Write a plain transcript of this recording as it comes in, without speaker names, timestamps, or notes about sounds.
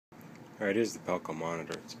Alright, here's the Pelco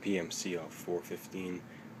monitor. It's PMCL415,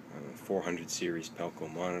 400 series Pelco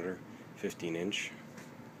monitor, 15-inch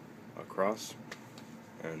across,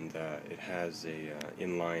 and it has a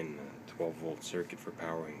inline 12-volt circuit for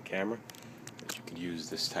powering the camera. That you could use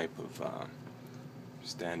this type of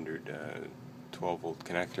standard 12-volt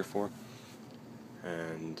connector for.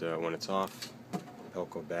 And when it's off, the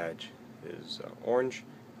Pelco badge is orange,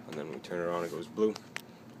 and then when we turn it on, it goes blue.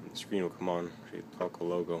 And the screen will come on, show you the Pelco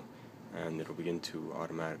logo, and it'll begin to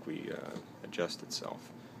automatically adjust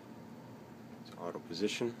itself. It's auto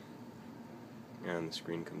position, and the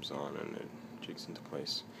screen comes on and it jigs into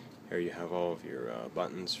place. Here you have all of your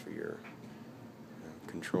buttons for your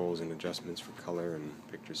controls and adjustments for color and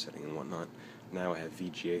picture setting and whatnot. Now I have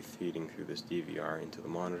VGA feeding through this DVR into the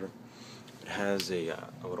monitor. It has a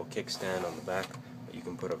little kickstand on the back, but you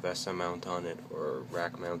can put a VESA mount on it or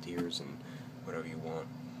rack mount ears and whatever you want.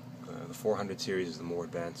 The 400 series is the more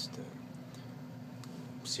advanced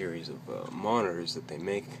series of monitors that they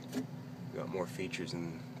make. We've got more features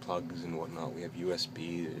and plugs and whatnot. We have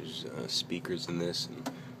USB, there's speakers in this, and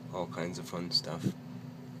all kinds of fun stuff.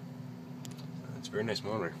 It's a very nice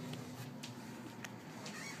monitor.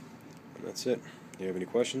 And that's it. If you have any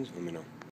questions, let me know.